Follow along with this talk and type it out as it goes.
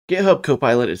GitHub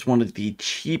Copilot is one of the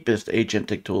cheapest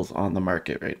agentic tools on the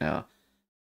market right now.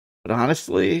 But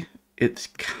honestly, it's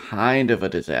kind of a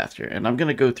disaster. And I'm going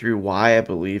to go through why I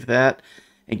believe that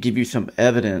and give you some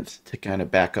evidence to kind of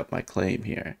back up my claim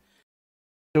here.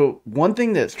 So one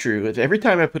thing that's true is every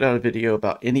time I put out a video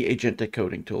about any agentic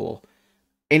coding tool,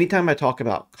 anytime I talk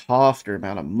about cost or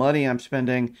amount of money I'm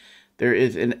spending, there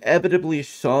is inevitably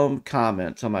some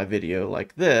comments on my video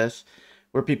like this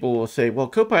where people will say, well,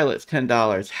 Copilot's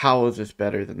 $10. How is this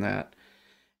better than that?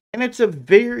 And it's a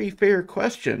very fair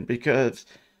question because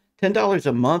 $10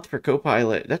 a month for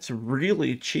Copilot, that's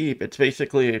really cheap. It's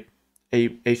basically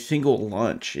a single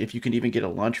lunch, if you can even get a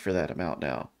lunch for that amount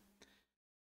now.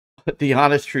 But the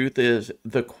honest truth is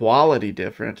the quality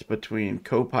difference between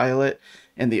Copilot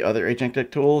and the other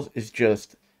agentic tools is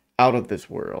just out of this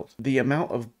world. The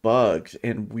amount of bugs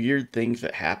and weird things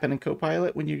that happen in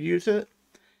Copilot when you use it.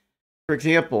 For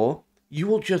example, you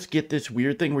will just get this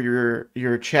weird thing where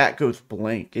your chat goes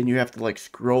blank and you have to like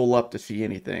scroll up to see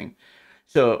anything.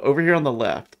 So over here on the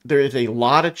left, there is a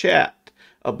lot of chat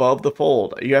above the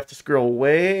fold. You have to scroll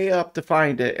way up to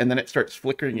find it, and then it starts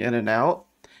flickering in and out.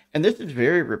 And this is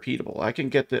very repeatable. I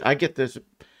get this,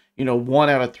 1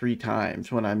 out of 3 times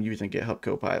when I'm using GitHub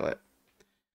Copilot.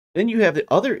 Then you have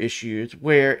the other issues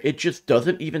where it just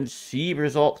doesn't even see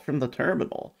results from the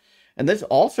terminal. And this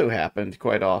also happens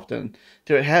quite often.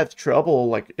 So it has trouble,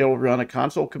 like it'll run a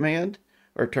console command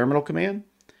or terminal command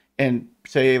and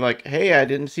say like, hey, I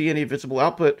didn't see any visible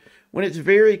output, when it's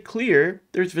very clear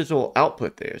there's visible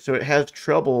output there. So it has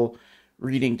trouble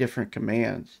reading different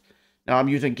commands. Now I'm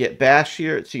using git bash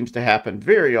here. It seems to happen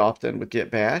very often with git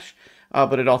bash,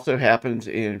 but it also happens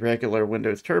in regular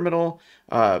Windows terminal.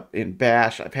 In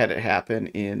bash, I've had it happen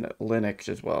in Linux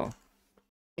as well.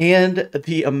 And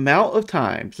the amount of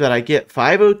times that I get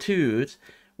 502s,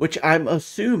 which I'm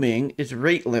assuming is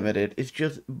rate limited, is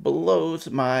just blows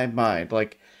my mind.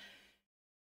 Like,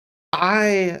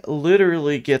 I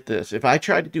literally get this. If I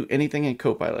try to do anything in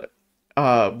Copilot,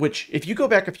 which if you go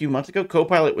back a few months ago,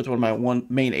 Copilot was one of my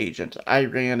main agents. I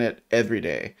ran it every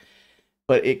day,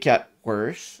 but it got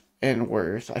worse and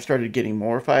worse. I started getting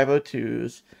more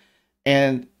 502s.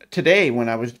 And today, when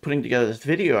I was putting together this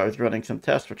video, I was running some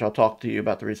tests, which I'll talk to you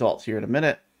about the results here in a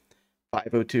minute,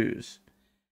 502s.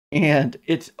 And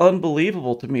it's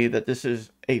unbelievable to me that this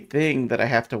is a thing that I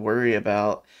have to worry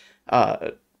about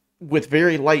with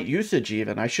very light usage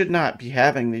even. I should not be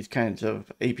having these kinds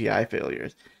of API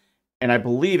failures. And I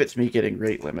believe it's me getting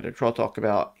rate limited, which I'll talk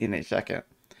about in a second.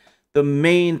 The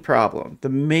main problem, the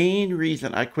main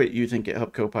reason I quit using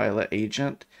GitHub Copilot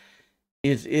Agent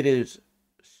is it is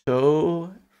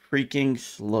so freaking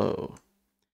slow.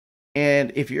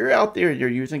 And if you're out there and you're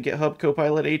using GitHub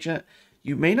Copilot Agent,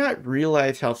 you may not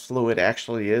realize how slow it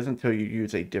actually is until you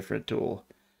use a different tool.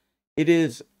 It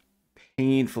is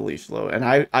painfully slow. And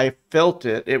I felt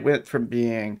it. It went from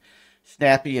being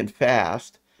snappy and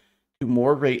fast to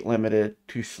more rate limited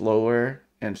to slower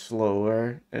and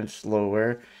slower and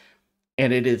slower.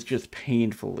 And it is just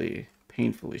painfully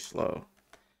slow.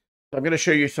 So I'm going to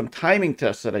show you some timing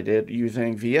tests that I did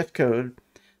using VS Code,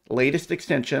 latest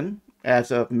extension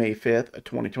as of May 5th,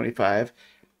 2025.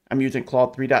 I'm using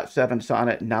Claude 3.7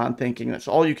 Sonnet non-thinking. That's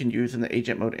all you can use in the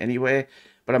agent mode anyway,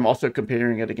 but I'm also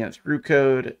comparing it against Root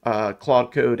Code,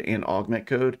 Claude Code, and Augment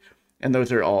Code, and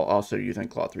those are all also using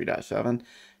Claude 3.7.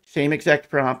 Same exact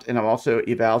prompt, and I'm also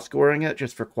eval scoring it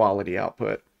just for quality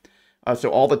output.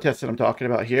 So all the tests that I'm talking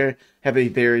about here have a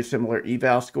very similar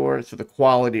eval score, so the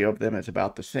quality of them is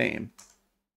about the same.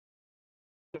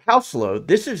 So how slow?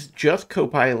 This is just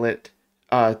Copilot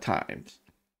times.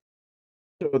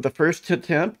 So the first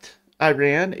attempt I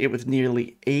ran, it was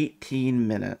nearly 18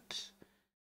 minutes.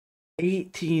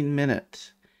 18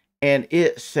 minutes. And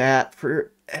it sat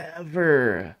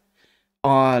forever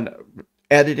on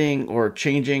editing or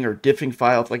changing or diffing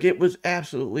files. Like, it was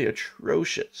absolutely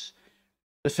atrocious.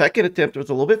 The second attempt was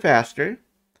a little bit faster,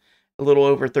 a little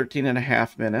over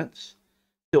 13.5 minutes,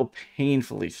 still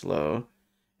painfully slow.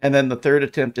 And then the third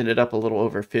attempt ended up a little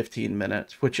over 15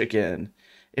 minutes, which again,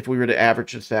 if we were to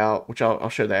average this out, which I'll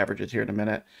show the averages here in a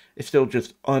minute, it's still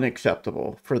just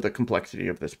unacceptable for the complexity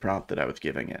of this prompt that I was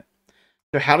giving it.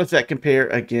 So how does that compare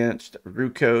against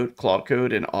Root Code, Claude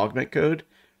Code, and Augment Code?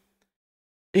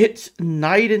 It's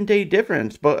night and day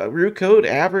difference, but Root Code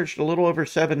averaged a little over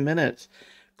 7 minutes.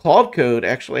 Claude Code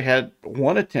actually had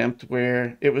one attempt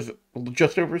where it was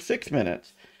just over 6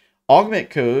 minutes. Augment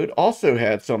Code also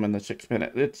had some in the 6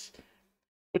 minutes. It's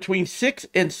between 6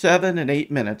 and 7 and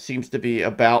 8 minutes seems to be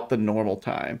about the normal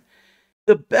time.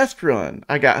 The best run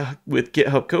I got with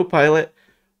GitHub Copilot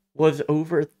was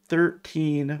over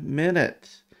 13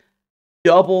 minutes.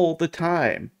 Double the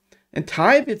time. And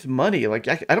time is money. Like,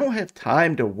 I don't have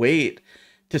time to wait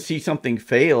to see something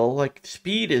fail. Like,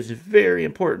 speed is very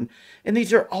important. And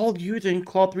these are all using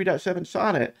Claude 3.7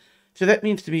 Sonnet. So that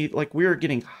means to me, like, we're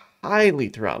getting highly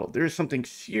throttled. There's something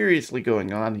seriously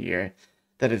going on here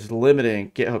that is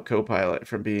limiting GitHub Copilot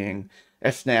from being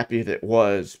as snappy as it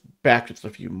was back just a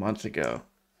few months ago.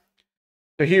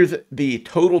 So here's the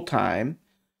total time.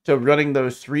 So running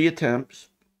those 3 attempts,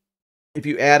 if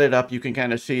you add it up, you can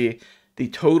kind of see the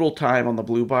total time on the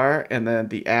blue bar and then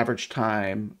the average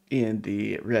time in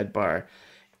the red bar.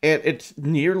 And it's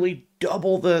nearly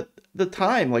double the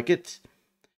time. Like, it's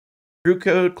True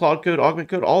Code, Claude Code, Augment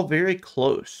Code, all very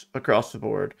close across the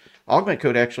board. Augment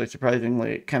Code actually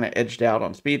surprisingly kind of edged out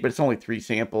on speed, but it's only 3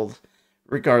 samples.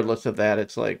 Regardless of that,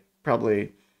 it's like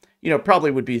probably,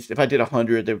 probably would be, if I did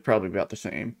 100, they would probably be about the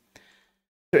same.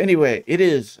 So anyway, it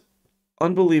is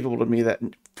unbelievable to me that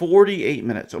 48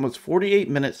 minutes, almost 48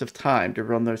 minutes of time to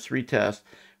run those 3 tests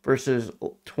versus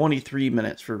 23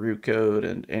 minutes for root code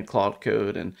and Claude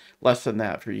Code, and less than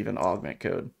that for even Augment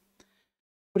Code.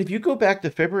 But if you go back to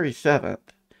February 7th,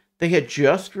 they had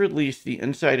just released the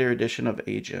Insider Edition of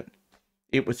Agent.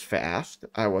 It was fast.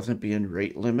 I wasn't being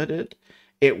rate limited.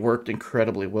 It worked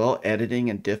incredibly well. Editing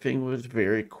and diffing was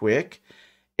very quick.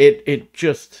 It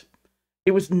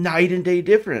was night and day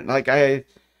different. Like, I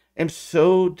am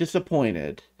so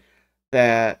disappointed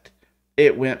that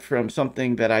it went from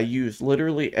something that I use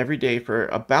literally every day for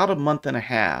about a month and a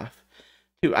half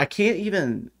to I can't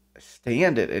even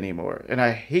stand it anymore. And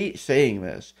I hate saying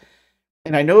this.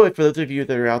 And I know for those of you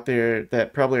that are out there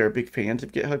that probably are big fans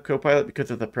of GitHub Copilot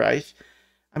because of the price,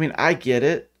 I mean, I get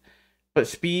it, but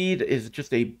speed is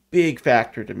just a big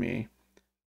factor to me.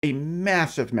 A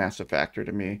massive, massive factor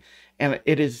to me. And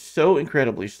it is so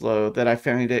incredibly slow that I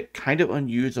find it kind of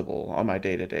unusable on my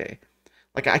day-to-day.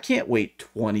 Like, I can't wait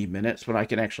 20 minutes when I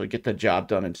can actually get the job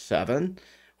done in 7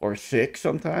 or 6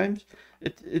 sometimes.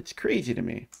 It's crazy to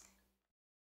me.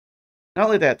 Not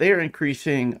only that, they are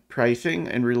increasing pricing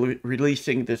and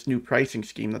releasing this new pricing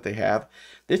scheme that they have.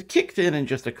 This kicks in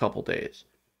just a couple days.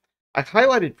 I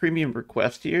highlighted premium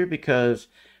request here because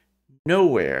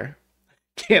nowhere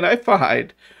can I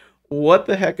find what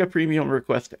the heck a premium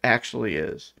request actually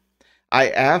is. I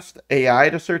asked AI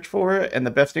to search for it, and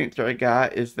the best answer I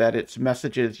got is that it's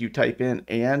messages you type in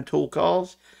and tool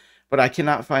calls, but I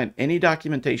cannot find any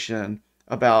documentation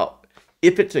about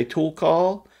if it's a tool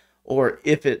call or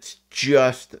if it's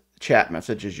just chat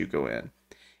messages you go in.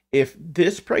 If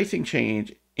this pricing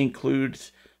change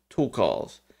includes tool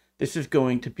calls, this is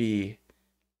going to be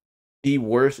the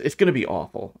worst. It's going to be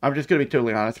awful. I'm just going to be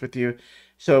totally honest with you.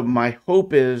 So my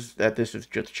hope is that this is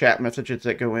just chat messages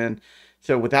that go in.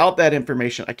 So without that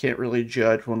information, I can't really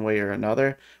judge one way or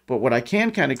another. But what I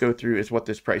can kind of go through is what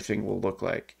this pricing will look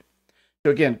like.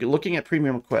 So again, looking at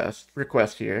premium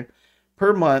request here,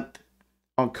 per month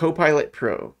on Copilot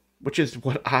Pro, which is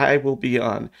what I will be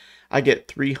on, I get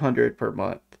 300 per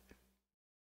month.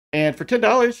 And for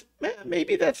 $10,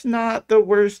 maybe that's not the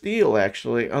worst deal,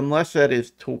 actually, unless that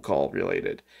is tool call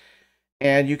related.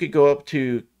 And you could go up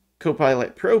to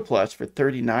Copilot Pro Plus for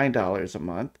 $39 a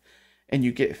month, and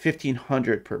you get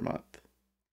 1,500 per month.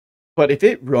 But if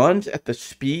it runs at the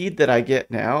speed that I get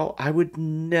now, I would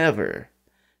never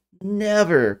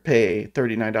pay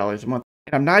 $39 a month.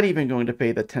 And I'm not even going to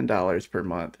pay the $10 per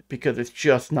month because it's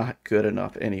just not good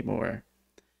enough anymore.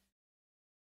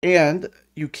 And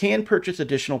you can purchase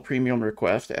additional premium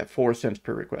requests at 4 cents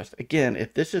per request. Again,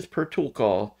 if this is per tool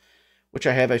call, which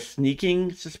I have a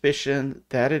sneaking suspicion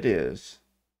that it is,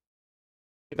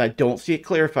 if I don't see it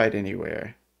clarified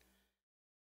anywhere,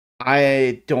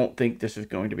 I don't think this is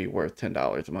going to be worth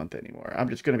 $10 a month anymore. I'm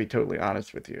just going to be totally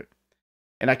honest with you.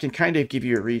 And I can kind of give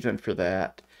you a reason for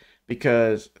that,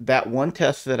 because that one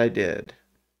test that I did,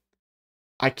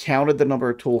 I counted the number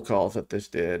of tool calls that this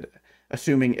did,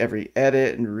 assuming every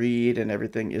edit and read and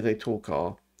everything is a tool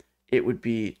call. It would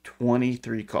be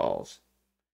 23 calls.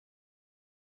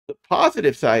 The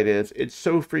positive side is it's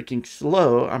so freaking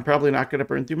slow, I'm probably not going to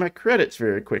burn through my credits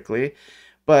very quickly.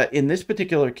 But in this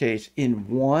particular case, in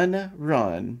one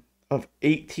run of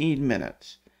 18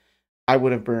 minutes, I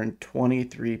would have burned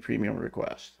 23 premium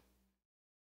requests.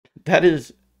 That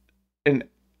is an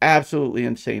absolutely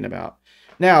insane amount.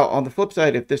 Now, on the flip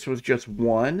side, if this was just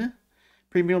one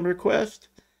premium request,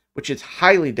 which is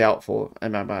highly doubtful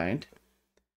in my mind,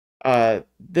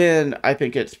 then I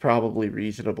think it's probably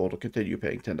reasonable to continue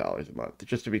paying $10 a month,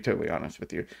 just to be totally honest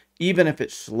with you. Even if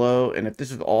it's slow and if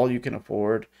this is all you can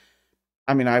afford,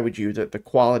 I mean, I would use it. The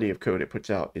quality of code it puts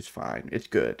out is fine. It's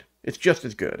good. It's just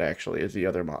as good, actually, as the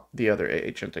other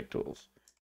agentic tools.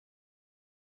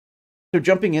 So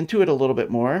jumping into it a little bit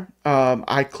more,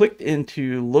 I clicked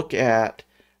into look at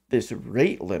this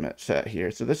rate limit set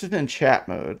here. So this is in chat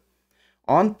mode.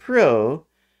 On Pro,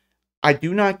 I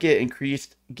do not get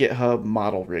increased GitHub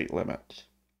model rate limit,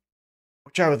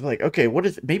 which I was like, okay, what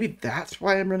is it? Maybe that's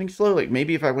why I'm running slow. Like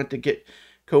maybe if I went to get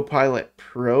Copilot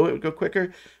Pro, it would go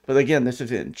quicker. But again, this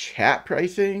is in chat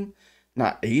pricing,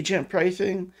 not agent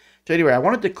pricing. So anyway, I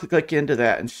wanted to click into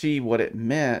that and see what it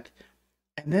meant.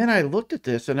 And then I looked at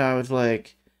this and I was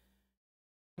like,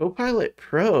 Copilot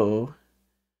Pro,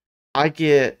 I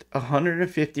get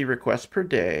 150 requests per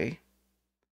day.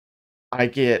 I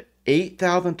get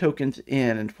 8,000 tokens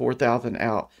in and 4,000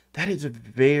 out. That is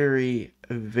very,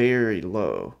 very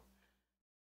low.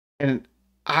 And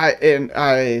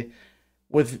I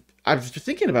was just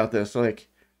thinking about this, like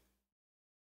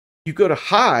you go to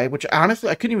high, which honestly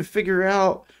I couldn't even figure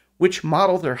out which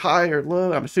models are high or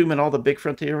low. I'm assuming all the big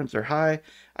frontier ones are high.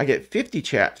 I get 50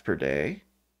 chats per day,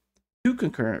 2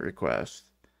 concurrent requests,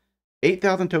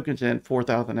 8,000 tokens in,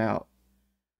 4,000 out.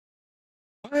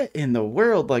 What in the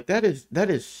world? Like that is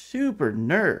super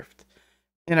nerfed.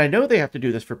 And I know they have to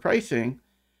do this for pricing,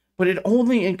 but it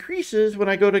only increases when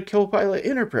I go to Copilot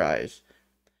Enterprise.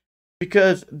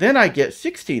 Because then I get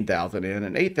 16,000 in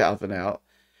and 8,000 out,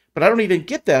 but I don't even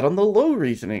get that on the low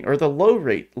reasoning or the low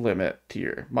rate limit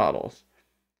tier models.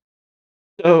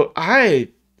 So I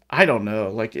don't know,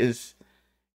 like is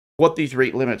what these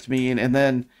rate limits mean, and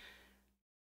then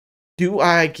do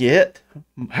I get,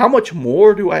 how much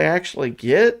more do I actually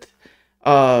get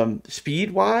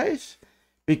speed wise?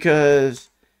 Because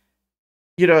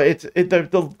you know,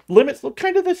 the limits look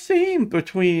kind of the same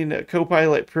between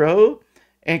Copilot Pro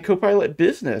and Copilot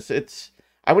Business.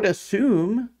 I would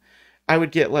assume I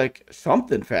would get like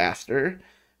something faster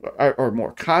or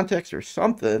more context or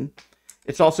something.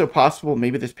 It's also possible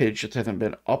maybe this page just hasn't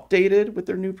been updated with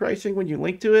their new pricing when you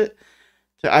link to it.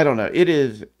 So I don't know. It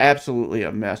is absolutely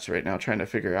a mess right now trying to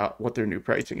figure out what their new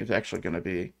pricing is actually going to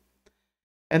be.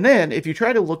 And then if you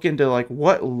try to look into like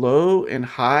what low and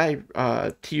high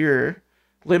tier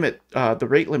limit, the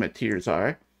rate limit tiers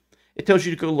are, it tells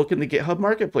you to go look in the GitHub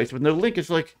Marketplace with no link. It's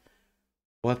like,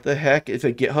 what the heck is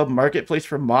a GitHub Marketplace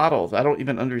for models? I don't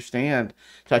even understand.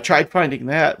 So I tried finding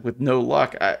that with no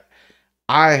luck.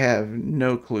 I have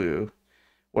no clue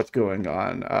what's going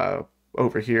on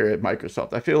over here at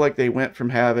Microsoft. I feel like they went from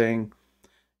having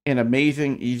an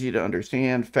amazing, easy to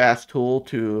understand, fast tool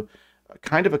to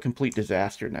kind of a complete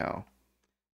disaster now.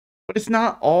 But it's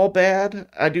not all bad.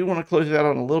 I do want to close it out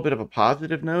on a little bit of a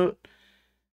positive note.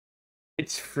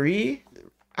 It's free.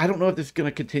 I don't know if this is going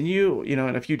to continue, you know,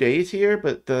 in a few days here,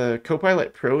 but the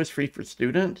Copilot Pro is free for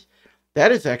students.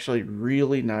 That is actually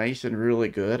really nice and really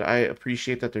good. I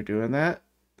appreciate that they're doing that.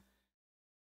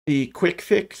 The quick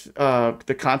fix,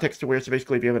 the context aware, so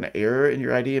basically if you have an error in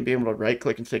your ID and be able to right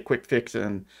click and say quick fix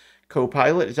and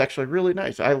Copilot is actually really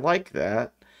nice. I like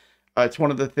that. It's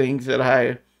one of the things that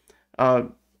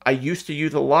I used to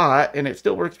use a lot and it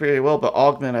still works very well, but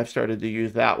Augment, I've started to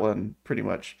use that one pretty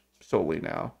much solely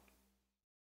now.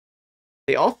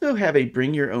 They also have a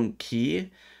bring your own key.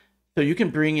 So you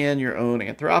can bring in your own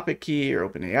Anthropic key or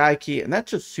OpenAI key, and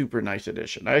that's a super nice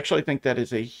addition. I actually think that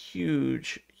is a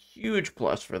huge, huge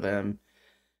plus for them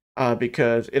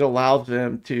because it allows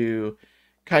them to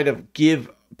kind of give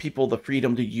people the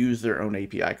freedom to use their own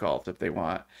API calls if they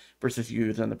want versus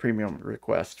using the premium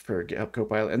request for GitHub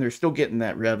Copilot. And they're still getting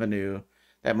that revenue,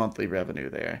 that monthly revenue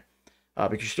there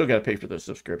because you still got to pay for the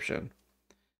subscription.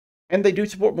 And they do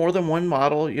support more than one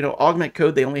model. You know, Augment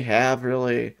Code, they only have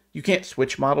really, you can't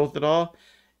switch models at all.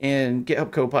 In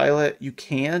GitHub Copilot, you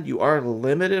can. You are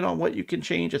limited on what you can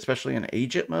change, especially in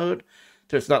agent mode.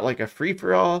 So it's not like a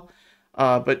free-for-all,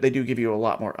 but they do give you a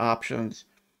lot more options.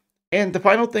 And the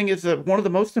final thing is that one of the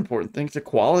most important things, the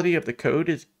quality of the code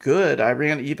is good. I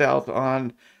ran evals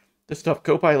on the stuff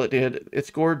Copilot did. It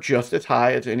scored just as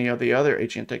high as any of the other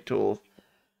agentic tools.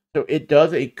 So it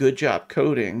does a good job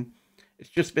coding. It's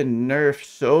just been nerfed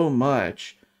so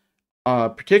much,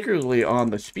 particularly on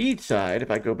the speed side,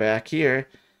 if I go back here,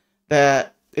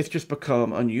 that it's just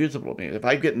become unusable to me. If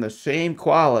I'm getting the same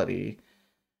quality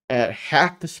at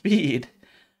half the speed,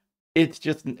 it's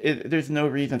just, there's no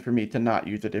reason for me to not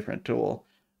use a different tool.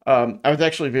 I was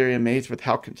actually very amazed with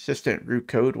how consistent root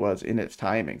code was in its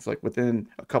timings, like within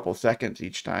a couple seconds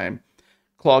each time.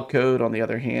 Claude Code, on the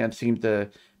other hand, seemed to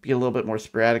be a little bit more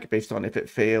sporadic based on if it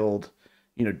failed,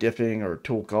 you know, diffing or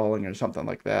tool calling or something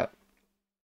like that.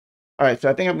 All right, so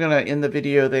I think I'm going to end the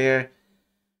video there.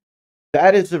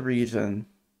 That is the reason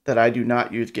that I do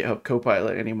not use GitHub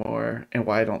Copilot anymore and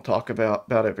why I don't talk about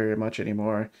it very much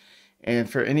anymore. And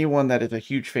for anyone that is a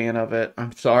huge fan of it,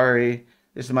 I'm sorry.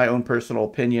 This is my own personal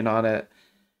opinion on it.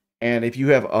 And if you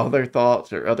have other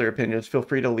thoughts or other opinions, feel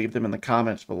free to leave them in the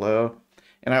comments below.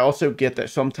 And I also get that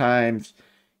sometimes,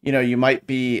 you might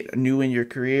be new in your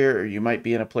career, or you might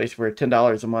be in a place where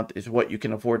 $10 a month is what you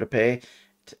can afford to pay.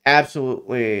 It's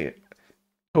absolutely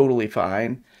totally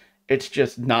fine. It's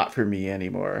just not for me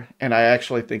anymore. And I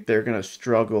actually think they're going to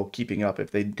struggle keeping up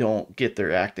if they don't get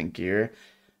their act in gear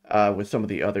with some of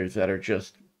the others that are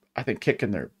just, I think,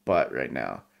 kicking their butt right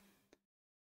now.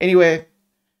 Anyway,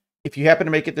 if you happen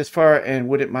to make it this far and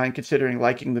wouldn't mind considering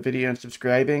liking the video and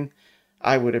subscribing,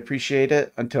 I would appreciate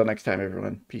it. Until next time,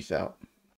 everyone. Peace out.